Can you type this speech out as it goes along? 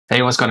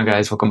Hey, what's going on,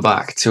 guys? Welcome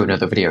back to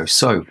another video.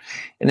 So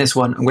in this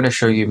one, I'm going to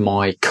show you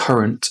my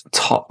current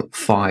top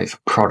 5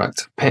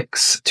 product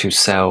picks to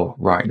sell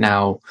right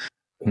now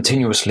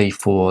continuously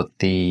for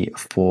the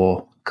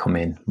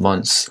forthcoming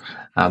months,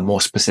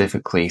 more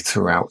specifically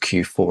throughout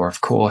Q4,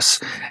 of course.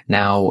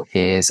 Now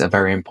is a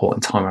very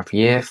important time of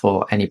year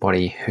for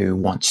anybody who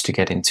wants to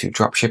get into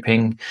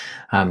dropshipping.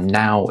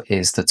 Now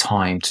is the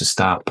time to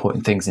start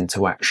putting things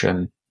into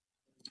action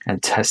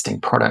and testing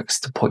products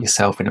to put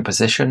yourself in a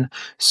position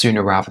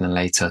sooner rather than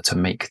later to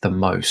make the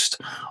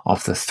most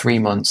of the 3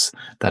 months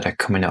that are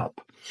coming up.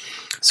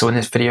 So in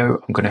this video,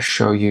 I'm going to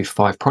show you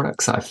 5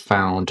 products that I've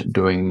found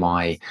doing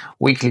my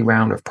weekly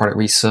round of product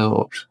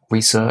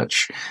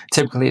research.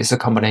 Typically, it's a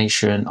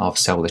combination of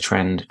sell the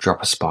trend,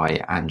 drop a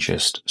spy, and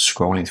just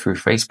scrolling through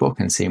Facebook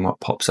and seeing what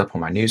pops up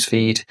on my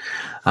newsfeed.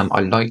 I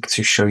like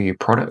to show you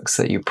products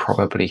that you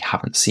probably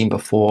haven't seen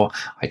before.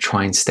 I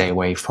try and stay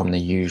away from the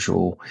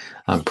usual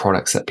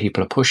products that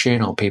people are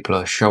pushing or people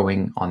are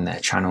showing on their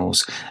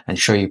channels, and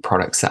show you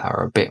products that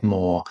are a bit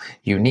more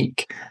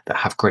unique, that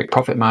have great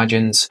profit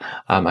margins,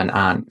 and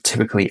aren't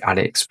typically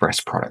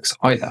AliExpress products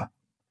either.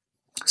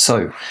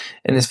 So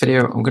in this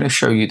video, I'm going to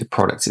show you the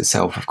product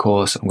itself. Of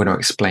course, I'm going to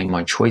explain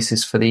my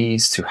choices for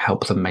these to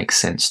help them make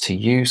sense to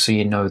you, so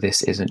you know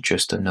this isn't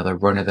just another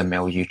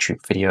run-of-the-mill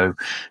YouTube video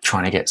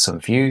trying to get some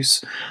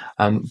views.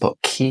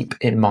 But keep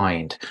in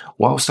mind,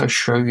 whilst I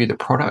show you the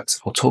product,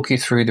 I'll talk you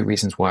through the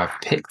reasons why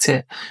I've picked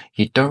it.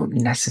 You don't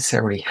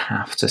necessarily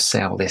have to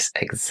sell this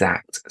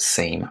exact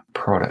same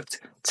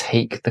product.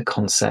 Take the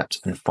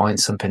concept and find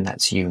something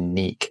that's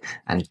unique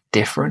and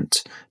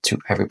different to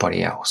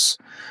everybody else.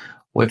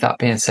 With that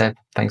being said,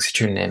 thanks for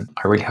tuning in.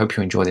 I really hope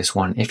you enjoy this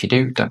one. If you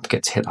do, don't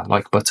forget to hit that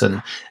like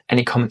button.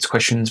 Any comments,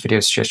 questions, video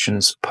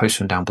suggestions, post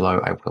them down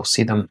below. I will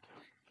see them.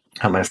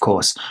 And of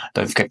course,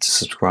 don't forget to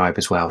subscribe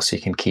as well so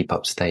you can keep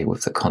up to date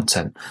with the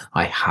content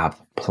I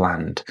have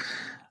planned.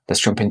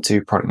 Let's jump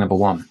into product number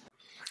 1.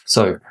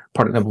 So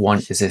product number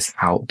 1 is this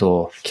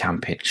outdoor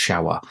camping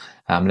shower.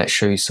 Let's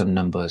show you some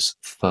numbers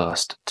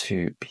first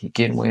to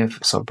begin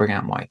with. So I'll bring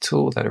out my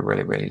tool that I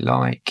really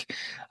like.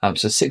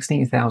 So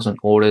 16,000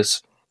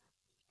 orders.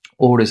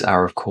 Orders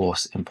are, of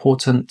course,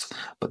 important,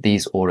 but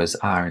these orders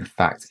are in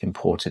fact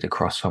imported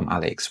across from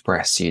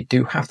AliExpress. So you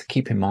do have to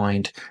keep in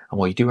mind, and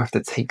well, you do have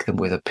to take them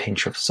with a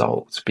pinch of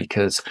salt,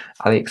 because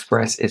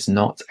AliExpress is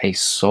not a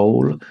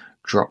sole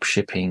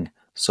dropshipping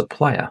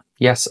supplier.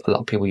 Yes, a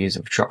lot of people use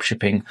it for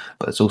dropshipping,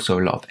 but there's also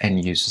a lot of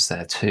end users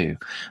there too.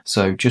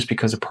 So just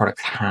because a product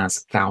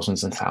has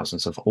thousands and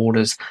thousands of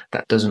orders,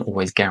 that doesn't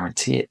always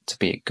guarantee it to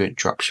be a good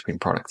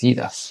dropshipping product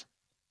either.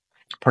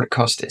 Product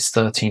cost is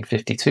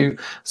 $13.52,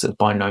 so it's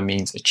by no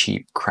means a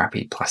cheap,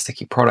 crappy,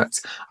 plasticky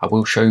product. I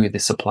will show you the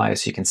supplier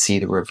so you can see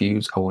the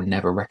reviews. I will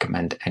never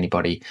recommend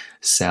anybody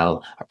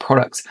sell a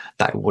product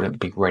that I wouldn't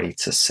be ready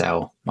to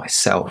sell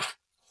myself.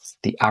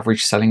 The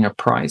average selling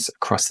price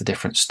across the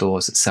different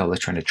stores that sell the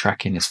trended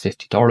tracking is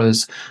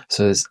 $50,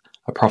 so there's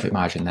a profit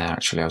margin there.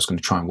 Actually, I was going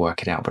to try and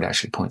work it out, but it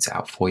actually points it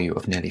out for you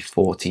of nearly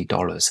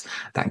 $40.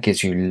 That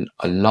gives you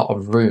a lot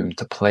of room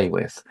to play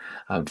with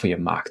for your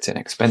marketing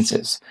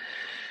expenses.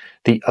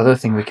 The other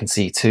thing we can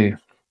see too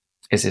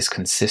is this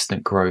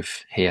consistent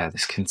growth here,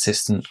 this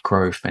consistent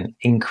growth and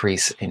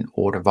increase in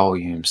order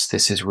volumes.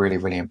 This is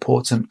really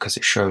important because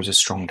it shows a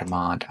strong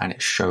demand, and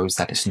it shows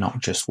that it's not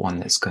just one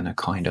that's going to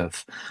kind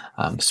of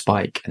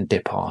spike and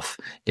dip off.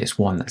 It's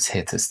one that's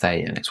here to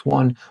stay, and it's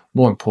one,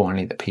 more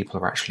importantly, that people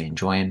are actually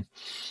enjoying.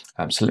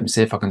 So let me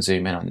see if I can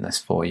zoom in on this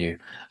for you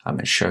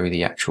and show you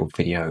the actual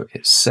video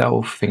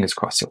itself. Fingers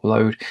crossed it will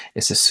load.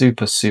 It's a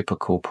super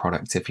cool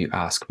product if you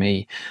ask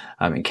me.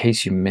 In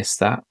case you missed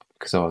that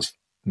because I was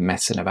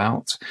messing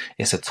about,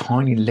 it's a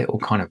tiny little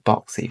kind of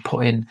box that you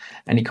put in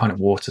any kind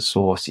of water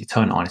source, you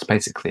turn it on, it's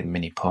basically a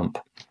mini pump,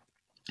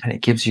 and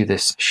it gives you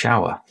this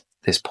shower,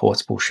 this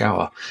portable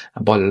shower,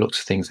 and by the looks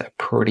of things, they're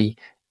pretty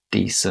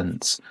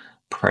decent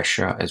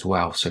pressure as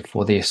well. So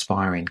for the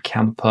aspiring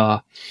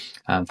camper,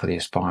 for the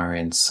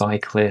aspiring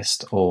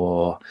cyclist,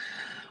 or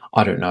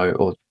I don't know,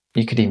 or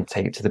you could even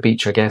take it to the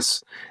beach, I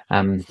guess.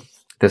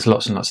 There's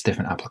lots and lots of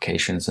different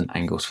applications and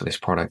angles for this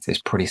product.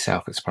 It's pretty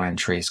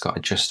self-explanatory. It's got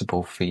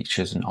adjustable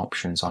features and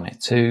options on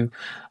it too.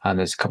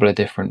 There's a couple of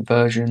different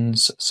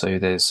versions, so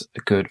there's a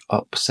good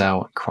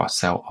upsell and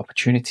cross-sell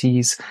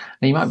opportunities.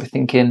 Now you might be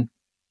thinking,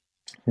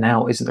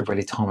 now isn't the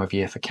really time of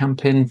year for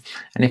camping?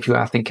 And if you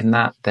are thinking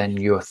that, then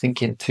you're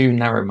thinking too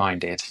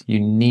narrow-minded. You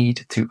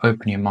need to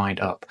open your mind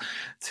up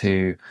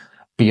to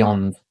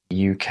beyond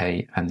the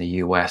UK and the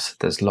US.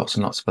 There's lots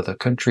and lots of other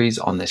countries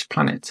on this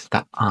planet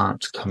that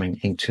aren't coming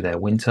into their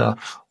winter.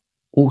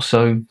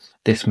 Also,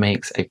 this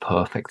makes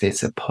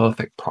it's a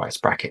perfect price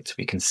bracket to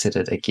be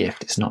considered a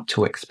gift. It's not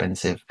too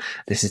expensive.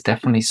 This is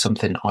definitely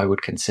something I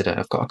would consider.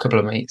 I've got a couple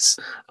of mates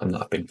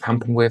that I've been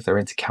camping with. They're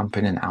into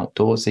camping and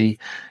outdoorsy.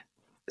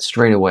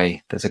 Straight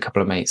away, there's a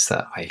couple of mates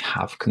that I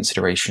have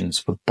considerations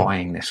for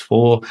buying this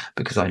for,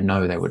 because I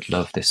know they would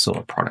love this sort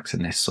of product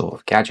and this sort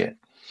of gadget.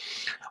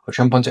 I'll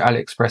jump onto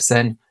AliExpress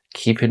then.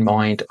 Keep in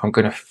mind, I'm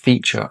going to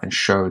feature and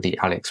show the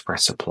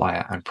AliExpress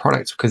supplier and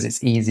products because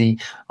it's easy.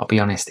 I'll be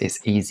honest, it's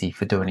easy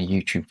for doing a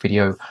YouTube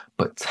video,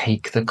 but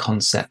take the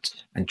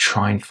concept and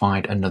try and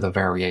find another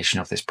variation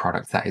of this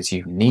product that is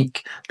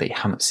unique that you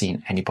haven't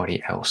seen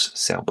anybody else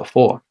sell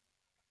before.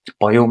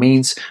 By all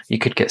means, you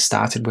could get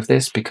started with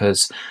this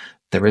because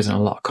there isn't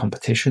a lot of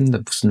competition.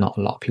 There's not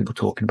a lot of people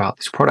talking about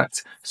this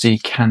product. So you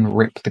can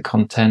rip the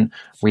content,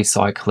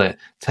 recycle it,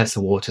 test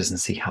the waters and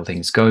see how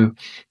things go.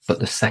 But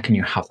the second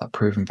you have that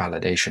proven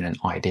validation and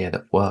idea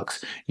that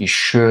works, you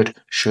should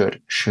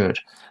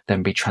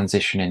then be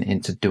transitioning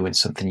into doing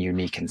something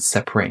unique and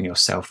separating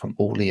yourself from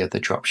all the other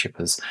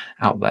dropshippers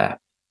out there.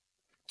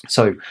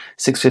 So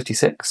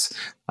 656,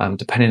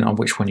 depending on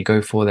which one you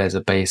go for, there's a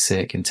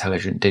basic,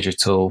 intelligent,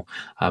 digital.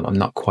 I'm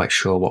not quite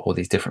sure what all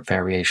these different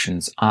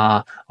variations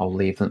are. I'll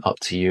leave them up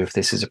to you. If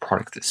this is a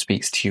product that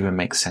speaks to you and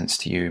makes sense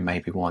to you,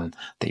 maybe one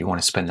that you want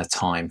to spend the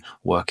time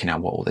working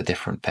out what all the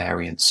different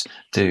variants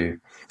do.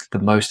 The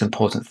most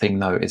important thing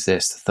though is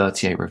this: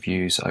 38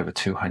 reviews, over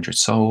 200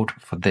 sold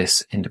for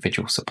this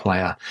individual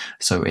supplier.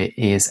 So it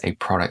is a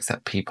product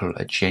that people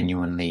are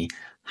genuinely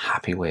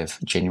happy with,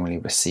 genuinely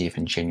receive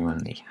and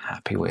genuinely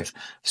happy with.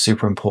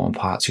 Super important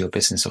part to your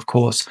business, of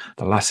course.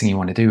 The last thing you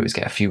want to do is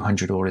get a few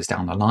hundred orders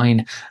down the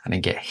line and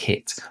then get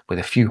hit with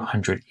a few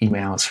hundred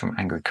emails from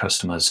angry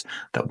customers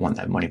that want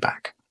their money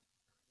back.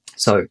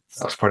 So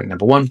that was product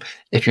number one.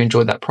 If you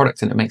enjoyed that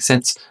product and it makes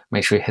sense,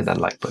 make sure you hit that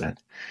like button.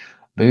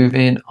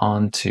 Moving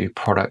on to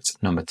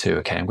product number two.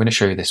 Okay, I'm going to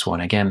show you this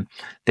one again.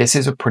 This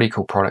is a pretty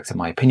cool product in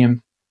my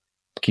opinion.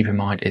 Keep in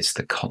mind, it's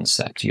the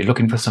concept. You're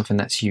looking for something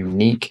that's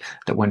unique,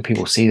 that when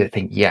people see, they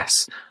think,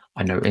 yes,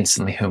 I know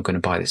instantly who I'm going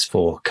to buy this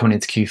for. Coming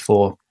into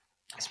Q4,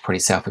 it's pretty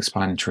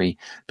self-explanatory.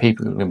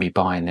 People are going to be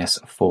buying this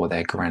for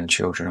their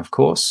grandchildren, of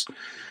course.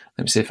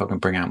 Let me see if I can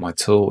bring out my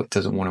tool. It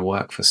doesn't want to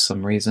work for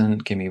some reason.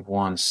 Give me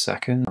 1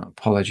 second.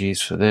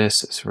 Apologies for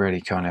this. It's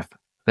really kind of,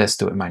 let's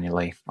do it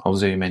manually. I'll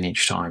zoom in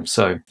each time.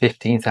 So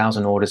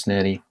 15,000 orders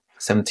nearly.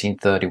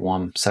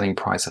 1731, selling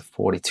price of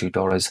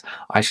 $42.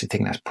 I actually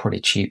think that's pretty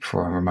cheap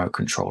for a remote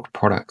controlled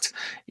product.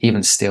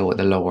 Even still, at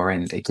the lower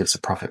end, it gives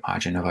a profit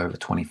margin of over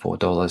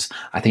 $24.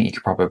 I think you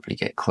could probably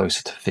get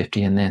closer to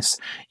 50 in this.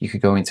 You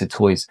could go into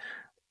toys.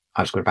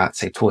 I was about to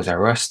say Toys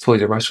R Us.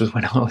 Toys R Us was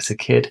when I was a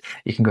kid.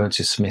 You can go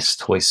into Smith's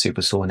Toy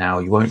Superstore now.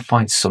 You won't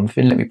find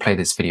something. Let me play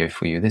this video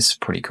for you. This is a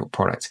pretty cool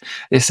product.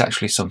 This is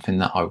actually something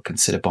that I would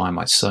consider buying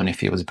my son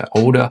if he was a bit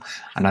older,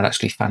 and I'd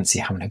actually fancy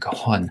having a go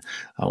on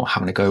or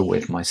having a go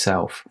with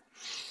myself.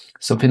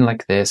 Something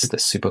like this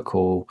that's super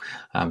cool,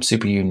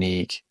 super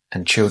unique,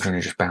 and children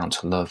are just bound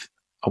to love.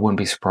 I wouldn't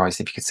be surprised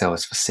if you could sell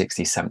this for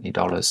 $60,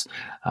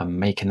 $70,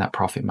 making that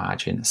profit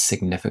margin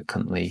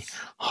significantly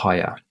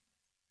higher.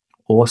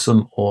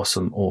 Awesome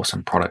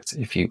product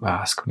if you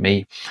ask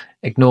me.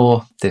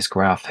 Ignore this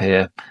graph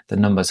here. The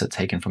numbers are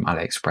taken from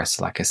AliExpress,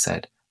 like I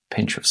said,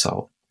 pinch of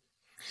salt.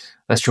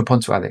 Let's jump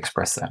onto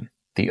AliExpress then.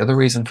 The other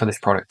reason for this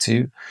product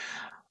too,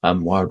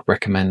 why I would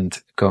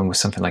recommend going with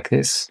something like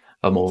this,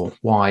 or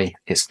why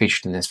it's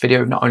featured in this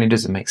video, not only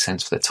does it make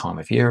sense for the time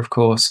of year, of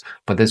course,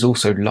 but there's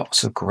also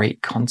lots of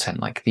great content.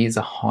 Like, these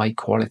are high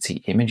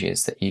quality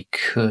images that you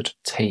could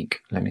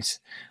take. Let's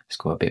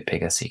go a bit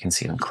bigger so you can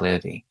see them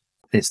clearly.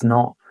 It's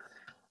not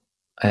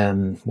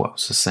what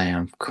was I saying?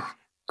 I've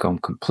gone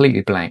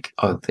completely blank.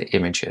 Oh, the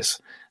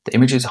images. The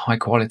images are high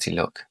quality,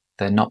 look.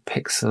 They're not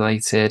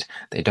pixelated.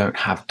 They don't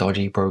have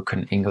dodgy,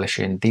 broken English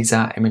in. These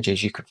are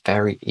images you could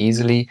very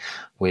easily,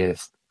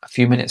 with a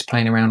few minutes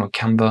playing around with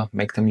Canva,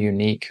 make them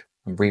unique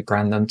and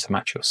rebrand them to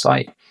match your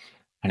site.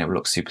 And it will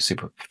look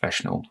super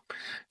professional.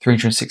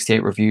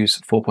 368 reviews,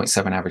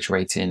 4.7 average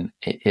rating.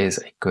 It is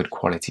a good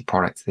quality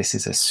product. This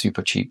is a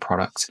super cheap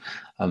product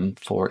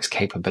for its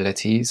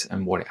capabilities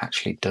and what it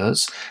actually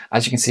does.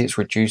 As you can see, it's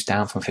reduced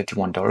down from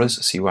 $51,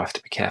 so you have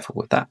to be careful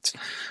with that.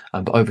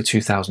 But over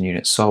 2,000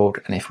 units sold.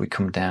 And if we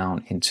come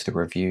down into the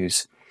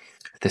reviews,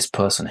 this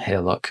person here,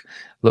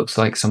 looks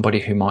like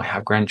somebody who might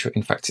have grandchildren.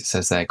 In fact, it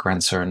says their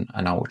grandson,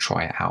 and I will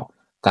try it out.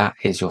 That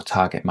is your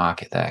target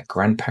market there.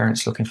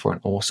 Grandparents looking for an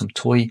awesome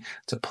toy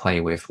to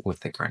play with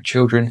their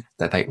grandchildren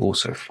that they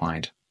also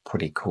find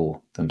pretty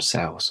cool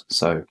themselves.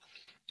 So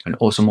an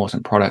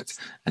awesome product,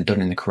 and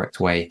done in the correct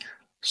way,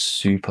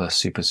 super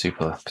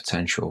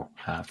potential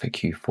for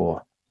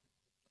Q4.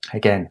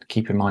 Again,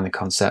 keep in mind the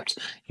concept.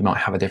 You might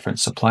have a different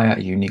supplier,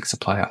 a unique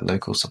supplier, a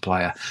local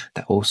supplier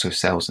that also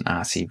sells an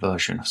RC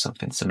version of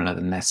something similar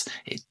than this.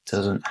 It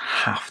doesn't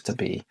have to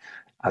be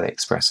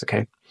AliExpress,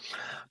 okay?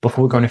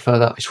 Before we go any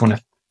further, I just want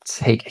to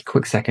take a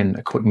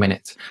quick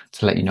minute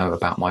to let you know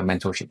about my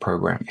mentorship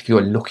program. If you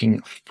are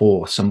looking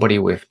for somebody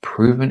with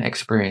proven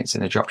experience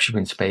in the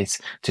dropshipping space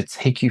to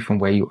take you from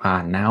where you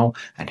are now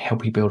and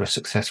help you build a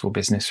successful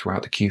business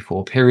throughout the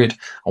Q4 period,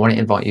 I want to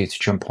invite you to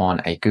jump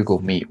on a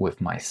Google Meet with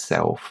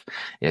myself.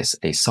 It's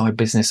a side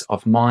business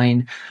of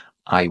mine.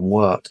 I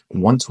work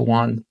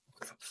one-to-one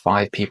with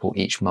 5 people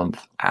each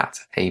month at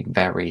a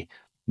very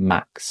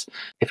max.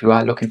 If you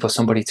are looking for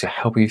somebody to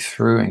help you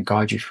through and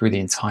guide you through the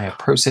entire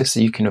process so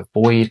you can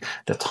avoid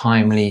the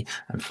timely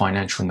and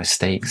financial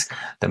mistakes,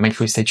 then make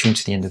sure you stay tuned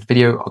to the end of the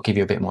video. I'll give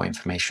you a bit more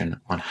information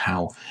on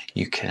how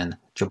you can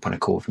jump on a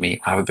call with me,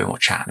 have a bit more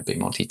chat and a bit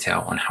more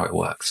detail on how it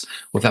works.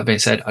 With that being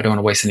said, I don't want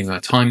to waste any more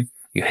time.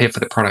 You're here for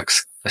the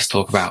products. Let's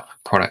talk about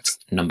product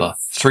number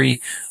 3,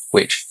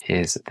 which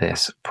is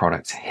this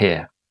product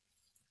here.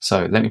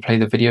 So let me play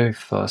the video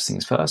first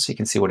things first so you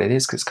can see what it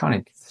is, because it's kind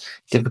of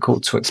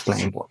difficult to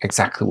explain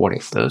exactly what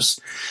it does.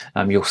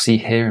 You'll see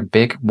here in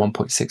big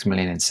 1.6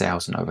 million in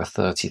sales and over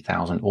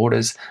 30,000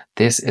 orders.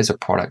 This is a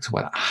product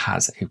where it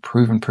has a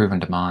proven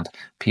demand.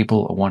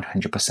 People are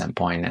 100%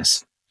 buying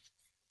this.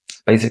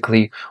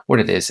 Basically what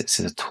it is, it's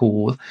a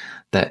tool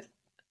that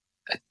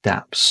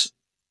adapts,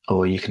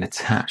 or you can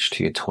attach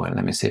to your toilet.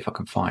 Let me see if I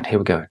can find, here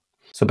we go.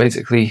 So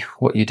basically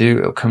what you do,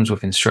 it comes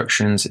with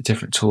instructions,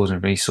 different tools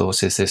and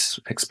resources. This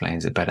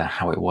explains it better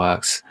how it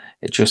works.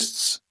 It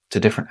adjusts to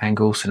different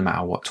angles, so no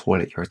matter what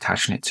toilet you're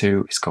attaching it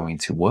to, it's going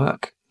to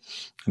work.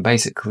 And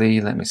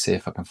basically, let me see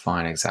if I can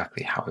find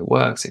exactly how it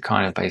works. It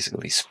kind of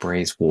basically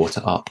sprays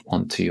water up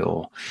onto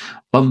your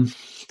bum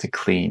to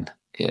clean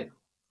it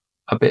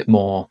a bit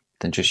more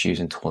than just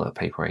using toilet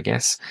paper, I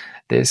guess.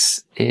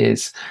 This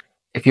is,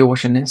 if you're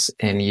watching this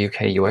in the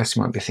UK, US,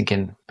 you might be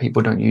thinking,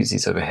 people don't use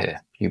these over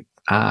here. You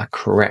are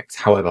correct.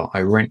 However,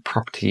 I rent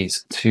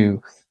properties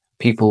to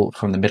people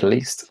from the Middle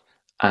East,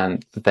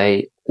 and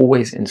they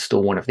always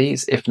install one of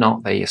these. If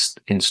not, they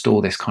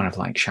install this kind of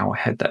like shower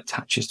head that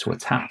attaches to a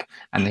tap,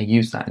 and they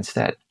use that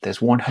instead. There's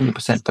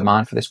 100%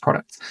 demand for this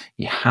product.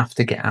 You have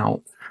to get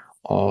out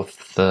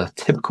of the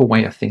typical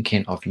way of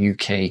thinking of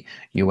UK,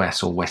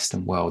 US, or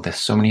Western world. There's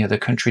so many other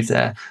countries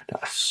there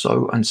that are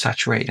so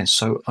unsaturated and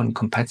so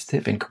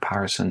uncompetitive in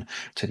comparison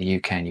to the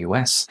UK and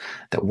US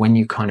that when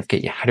you kind of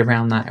get your head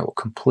around that, it will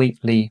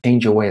completely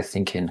change your way of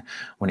thinking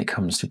when it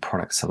comes to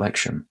product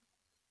selection.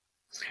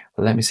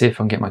 But let me see if I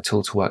can get my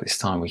tool to work this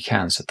time. We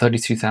can. So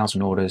 32,000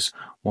 orders,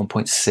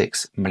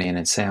 1.6 million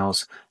in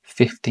sales,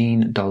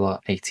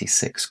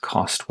 $15.86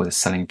 cost with a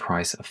selling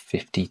price of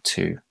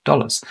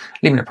 $52,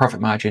 leaving a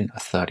profit margin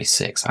of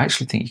 36. I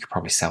actually think you could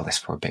probably sell this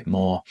for a bit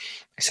more.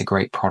 It's a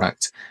great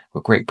product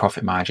with great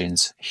profit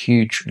margins,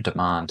 huge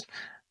demand,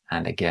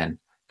 and again,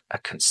 a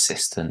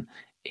consistent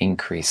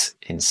increase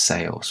in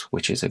sales,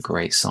 which is a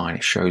great sign.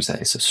 It shows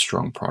that it's a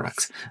strong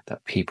product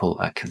that people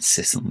are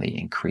consistently,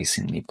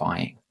 increasingly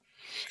buying.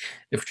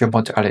 If we jump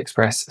onto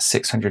AliExpress,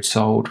 600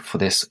 sold for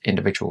this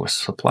individual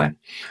supply,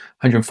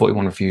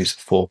 141 reviews,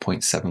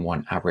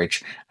 4.71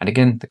 average. And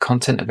again, the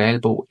content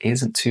available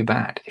isn't too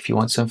bad. If you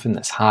want something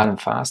that's hard and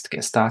fast to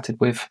get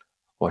started with,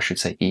 or I should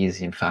say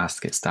easy and fast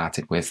to get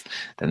started with,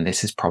 then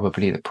this is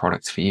probably the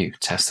product for you.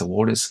 Test the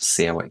waters,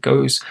 see how it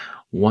goes.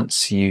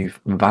 Once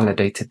you've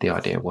validated the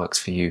idea works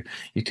for you,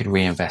 you could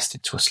reinvest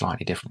into a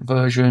slightly different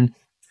version.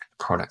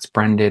 Products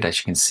branded, as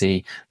you can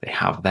see, they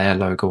have their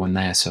logo on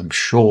there. So I'm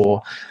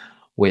sure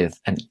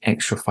with an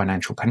extra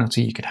financial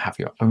penalty, you could have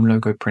your own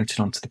logo printed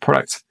onto the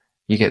product.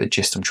 You get the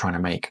gist I'm trying to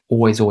make.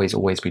 Always, always,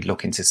 always be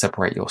looking to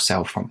separate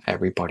yourself from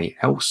everybody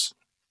else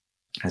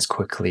as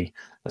quickly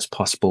as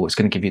possible. It's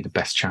going to give you the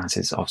best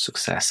chances of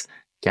success,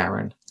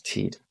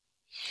 guaranteed.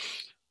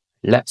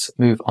 Let's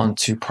move on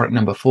to product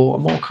number 4, a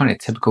more kind of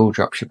typical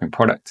dropshipping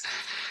product.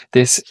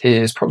 This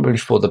is probably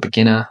for the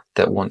beginner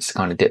that wants to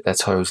kind of dip their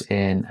toes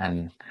in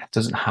and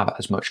doesn't have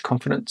as much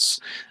confidence.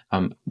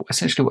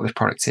 Essentially what this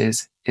product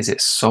is it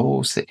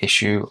solves the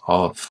issue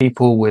of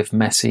people with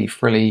messy,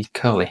 frilly,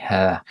 curly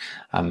hair.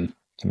 It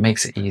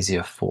makes it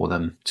easier for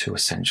them to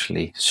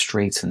essentially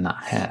straighten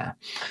that hair.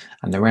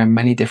 And there are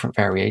many different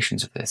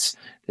variations of this.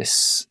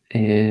 This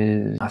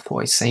is, I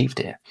thought I saved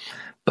it.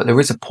 But there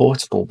is a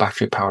portable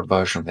battery-powered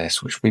version of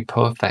this, which will be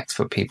perfect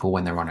for people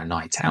when they're on a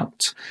night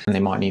out and they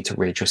might need to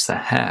readjust their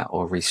hair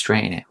or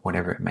restraighten it,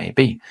 whatever it may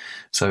be.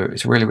 So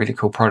it's a really, really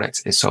cool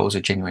product. It solves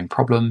a genuine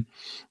problem,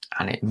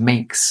 and it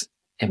makes,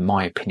 in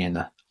my opinion,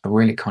 a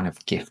really kind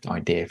of gift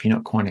idea. If you're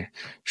not quite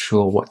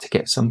sure what to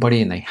get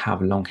somebody and they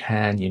have long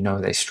hair and you know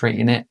they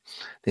straighten it,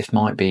 this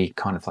might be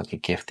kind of like a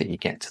gift that you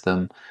get to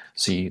them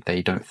so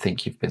they don't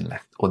think you've been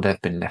left or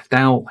they've been left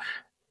out.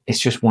 It's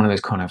just one of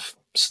those kind of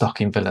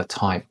stocking villa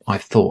type, I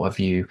thought of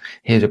you,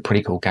 here's a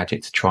pretty cool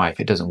gadget to try. If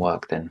it doesn't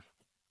work, then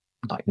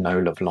like no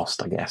love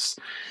lost, I guess.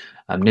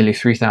 Nearly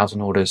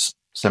 3,000 orders,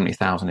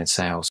 70,000 in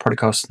sales. Product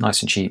cost,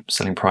 nice and cheap.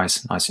 Selling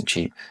price, nice and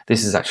cheap.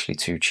 This is actually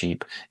too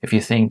cheap. If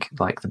you think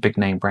like the big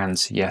name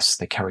brands, yes,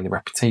 they carry the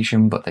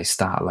reputation, but they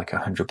start at like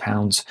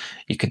 £100.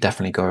 You could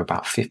definitely go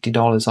about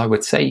 $50, I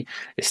would say.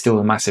 It's still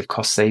a massive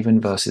cost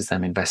saving versus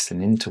them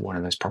investing into one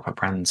of those proper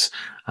brands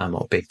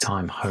or big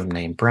time home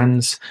name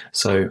brands.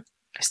 So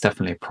it's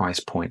definitely a price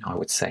point I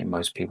would say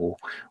most people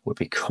would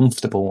be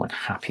comfortable and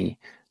happy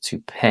to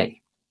pay.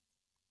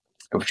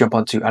 If we jump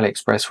onto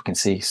AliExpress, we can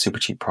see super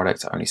cheap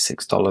product at only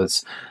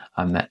 $6.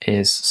 There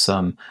is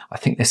some, I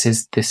think this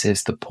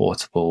is the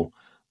portable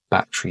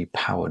battery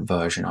powered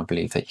version, I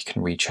believe, that you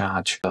can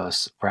recharge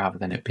first rather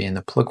than it being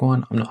the plug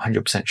one. I'm not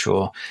 100%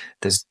 sure.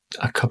 There's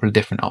a couple of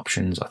different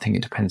options. I think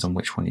it depends on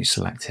which one you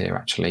select here,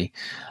 actually.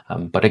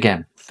 But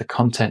again, the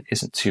content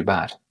isn't too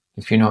bad.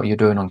 If you know what you're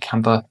doing on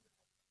Canva,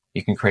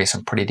 you can create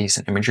some pretty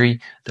decent imagery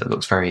that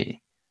looks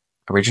very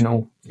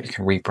original. You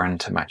can rebrand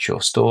to match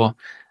your store,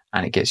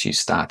 and it gets you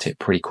started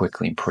pretty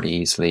quickly and pretty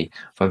easily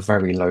for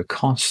very low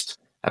cost.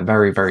 A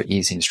very, very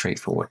easy and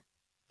straightforward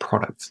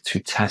product to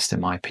test, in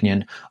my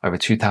opinion. Over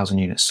 2,000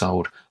 units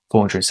sold,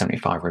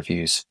 475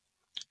 reviews.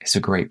 It's a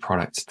great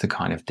product to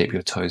kind of dip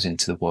your toes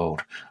into the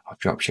world of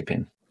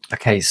dropshipping.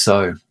 Okay,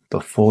 so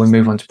before we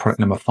move on to product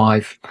number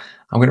 5,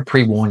 I'm going to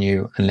pre-warn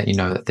you and let you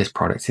know that this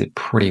product is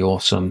pretty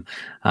awesome.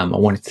 I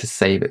wanted to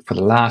save it for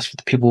the last. For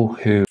the people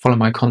who follow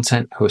my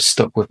content, who are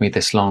stuck with me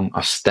this long,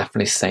 I've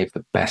definitely saved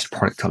the best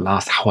product to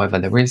last. However,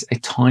 there is a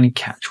tiny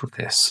catch with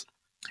this,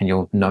 and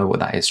you'll know what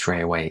that is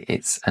straight away.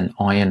 It's an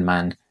Iron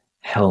Man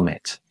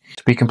helmet.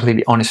 To be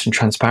completely honest and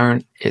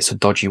transparent, it's a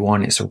dodgy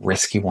one. It's a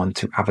risky one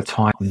to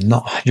advertise. I'm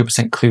not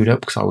 100% clued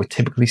up because I would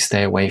typically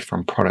stay away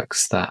from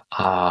products that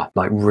are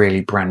like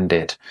really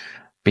branded.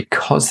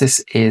 Because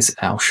this is,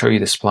 I'll show you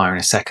the supplier in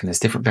a second, there's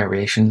different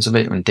variations of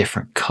it and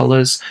different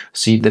colors.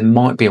 So there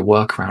might be a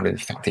workaround in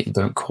the fact that you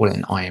don't call it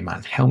an Iron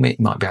Man helmet.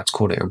 You might be able to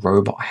call it a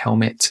robot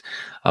helmet.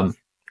 Do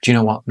you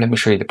know what? Let me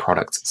show you the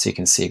product so you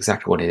can see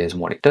exactly what it is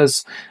and what it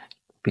does,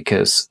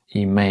 because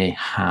you may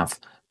have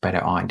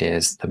better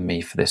ideas than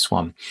me for this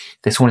one.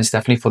 This one is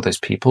definitely for those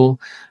people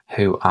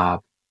who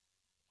are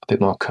a bit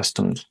more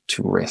accustomed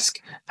to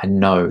risk and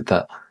know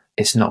that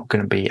it's not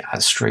going to be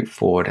as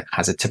straightforward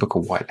as a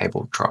typical white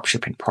label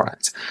dropshipping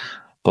product.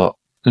 But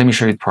let me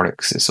show you the product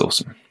because it's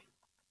awesome.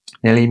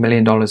 Nearly $1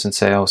 million in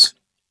sales,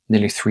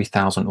 nearly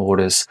 3,000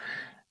 orders.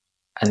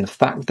 And the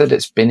fact that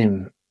it's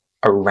been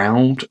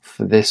around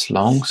for this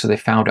long, so they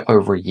found it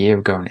over a year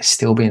ago and it's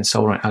still being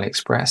sold on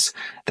AliExpress,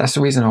 that's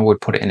the reason I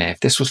would put it in there. If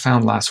this was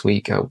found last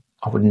week,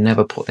 I would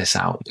never put this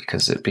out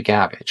because it'd be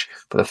garbage.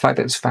 But the fact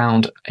that it's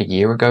found a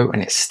year ago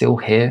and it's still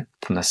here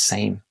from the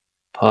same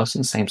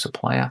person, same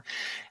supplier,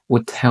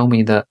 would tell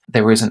me that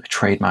there isn't a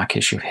trademark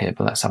issue here.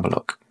 But let's have a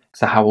look.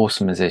 So how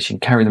awesome is this? You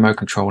can carry the remote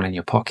control in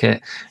your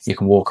pocket. You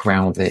can walk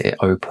around with it. It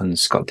opens,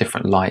 it's got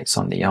different lights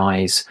on the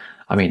eyes.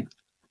 I mean,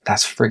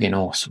 that's friggin'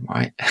 awesome,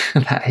 right?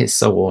 That is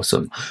so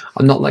awesome.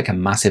 I'm not like a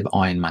massive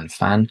Iron Man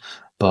fan,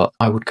 but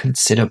I would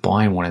consider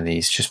buying one of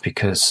these just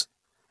because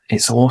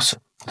it's awesome.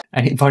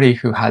 Anybody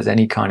who has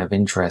any kind of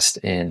interest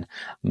in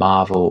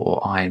Marvel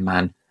or Iron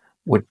Man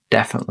would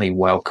definitely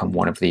welcome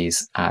one of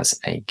these as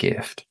a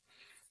gift.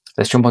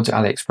 Let's jump onto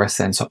AliExpress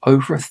then. So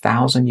over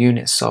 1,000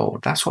 units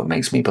sold. That's what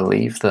makes me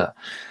believe that,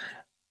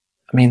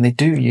 I mean, they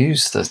do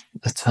use the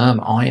term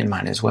Iron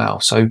Man as well.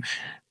 So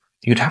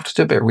you'd have to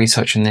do a bit of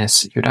research in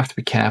this. You'd have to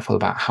be careful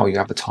about how you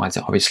advertise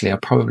it. Obviously,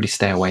 I'd probably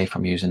stay away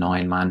from using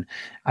Iron Man.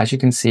 As you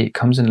can see, it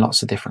comes in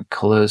lots of different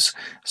colors.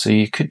 So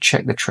you could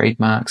check the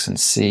trademarks and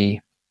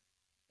see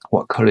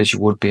what colors you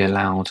would be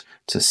allowed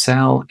to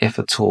sell, if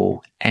at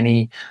all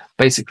any.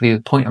 Basically,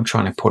 the point I'm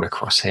trying to put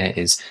across here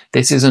is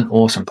this is an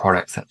awesome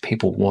product that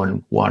people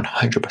want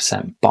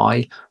 100%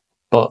 buy,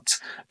 but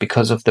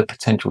because of the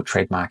potential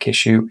trademark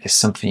issue, it's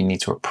something you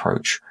need to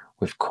approach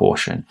with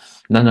caution.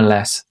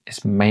 Nonetheless,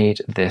 it's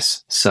made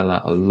this seller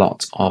a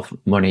lot of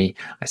money.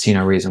 I see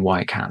no reason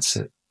why a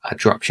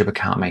dropshipper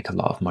can't make a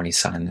lot of money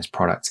selling this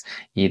product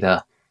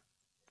either.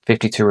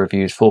 52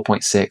 reviews,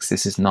 4.6.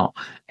 This is not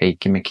a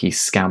gimmicky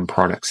scam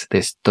product.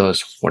 This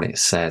does what it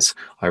says.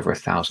 Over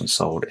 1,000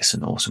 sold. It's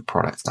an awesome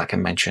product. Like I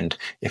mentioned,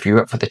 if you're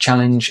up for the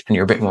challenge and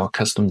you're a bit more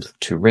accustomed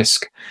to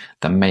risk,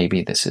 then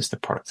maybe this is the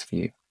product for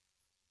you.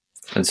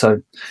 And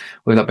so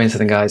with that being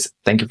said, guys,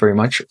 thank you very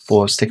much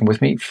for sticking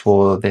with me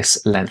for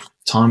this length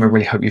of time. I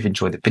really hope you've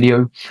enjoyed the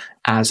video.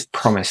 As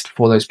promised,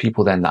 for those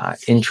people then that are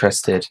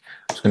interested,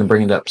 I'm just going to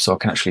bring it up so I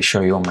can actually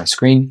show you on my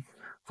screen.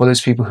 For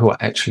those people who are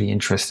actually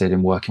interested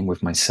in working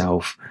with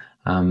myself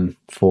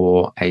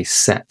for a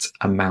set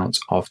amount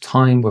of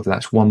time, whether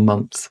that's 1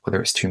 month, whether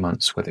it's 2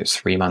 months, whether it's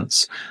 3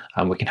 months,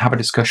 we can have a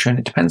discussion.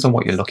 It depends on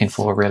what you're looking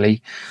for,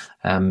 really.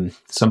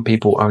 Some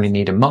people only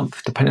need a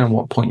month, depending on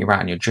what point you're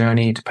at in your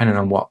journey, depending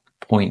on what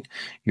point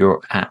you're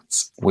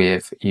at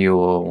with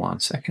your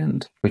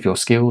with your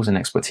skills and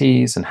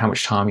expertise and how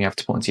much time you have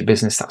to put into your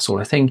business, that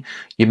sort of thing.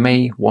 You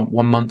may want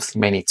 1 month, you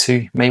may need 2,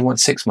 you may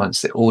want 6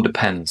 months. It all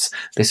depends.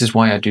 This is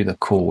why I do the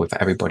call with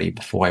everybody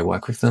before I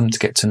work with them, to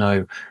get to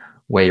know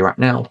where you're at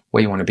now,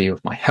 where you want to be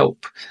with my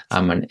help.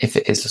 And if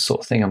it is the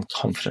sort of thing I'm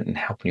confident in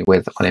helping you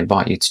with, I'll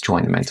invite you to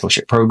join the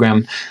mentorship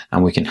program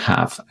and we can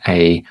have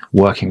a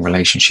working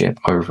relationship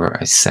over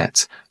a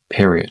set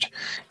period.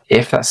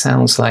 If that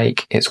sounds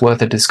like it's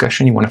worth a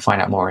discussion, you want to find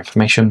out more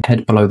information,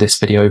 head below this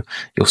video.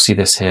 You'll see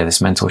this here, this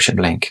mentorship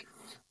link.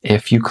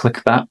 If you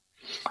click that,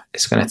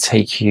 it's going to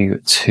take you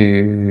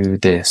to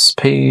this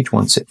page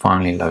once it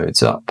finally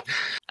loads up.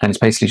 And it's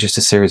basically just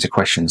a series of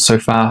questions. So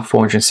far,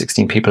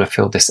 416 people have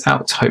filled this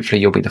out.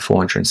 Hopefully you'll be the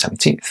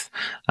 417th.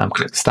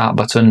 Click the start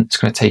button. It's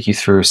going to take you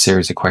through a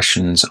series of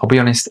questions. I'll be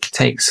honest, it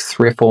takes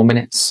 3 or 4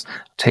 minutes.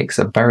 It takes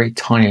a very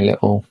tiny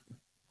little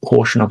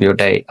portion of your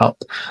day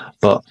up.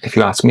 But if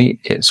you ask me,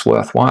 it's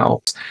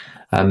worthwhile.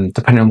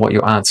 Depending on what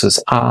your answers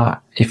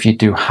are, if you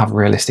do have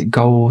realistic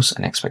goals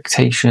and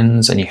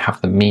expectations and you have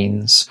the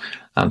means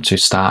to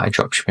start a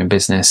dropshipping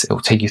business, it will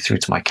take you through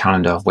to my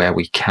calendar where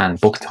we can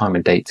book time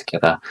and date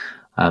together,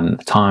 a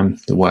time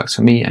that works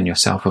for me and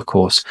yourself, of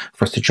course,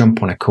 for us to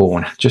jump on a call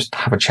and just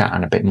have a chat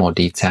in a bit more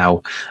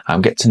detail,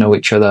 get to know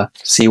each other,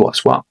 see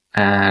what's what.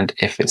 And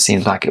if it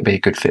seems like it'd be a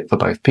good fit for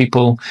both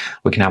people,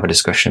 we can have a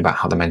discussion about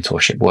how the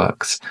mentorship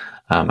works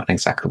and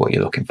exactly what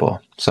you're looking for.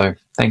 So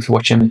thanks for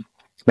watching.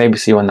 Maybe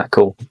see you on that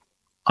call.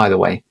 Either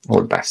way,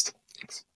 all the best.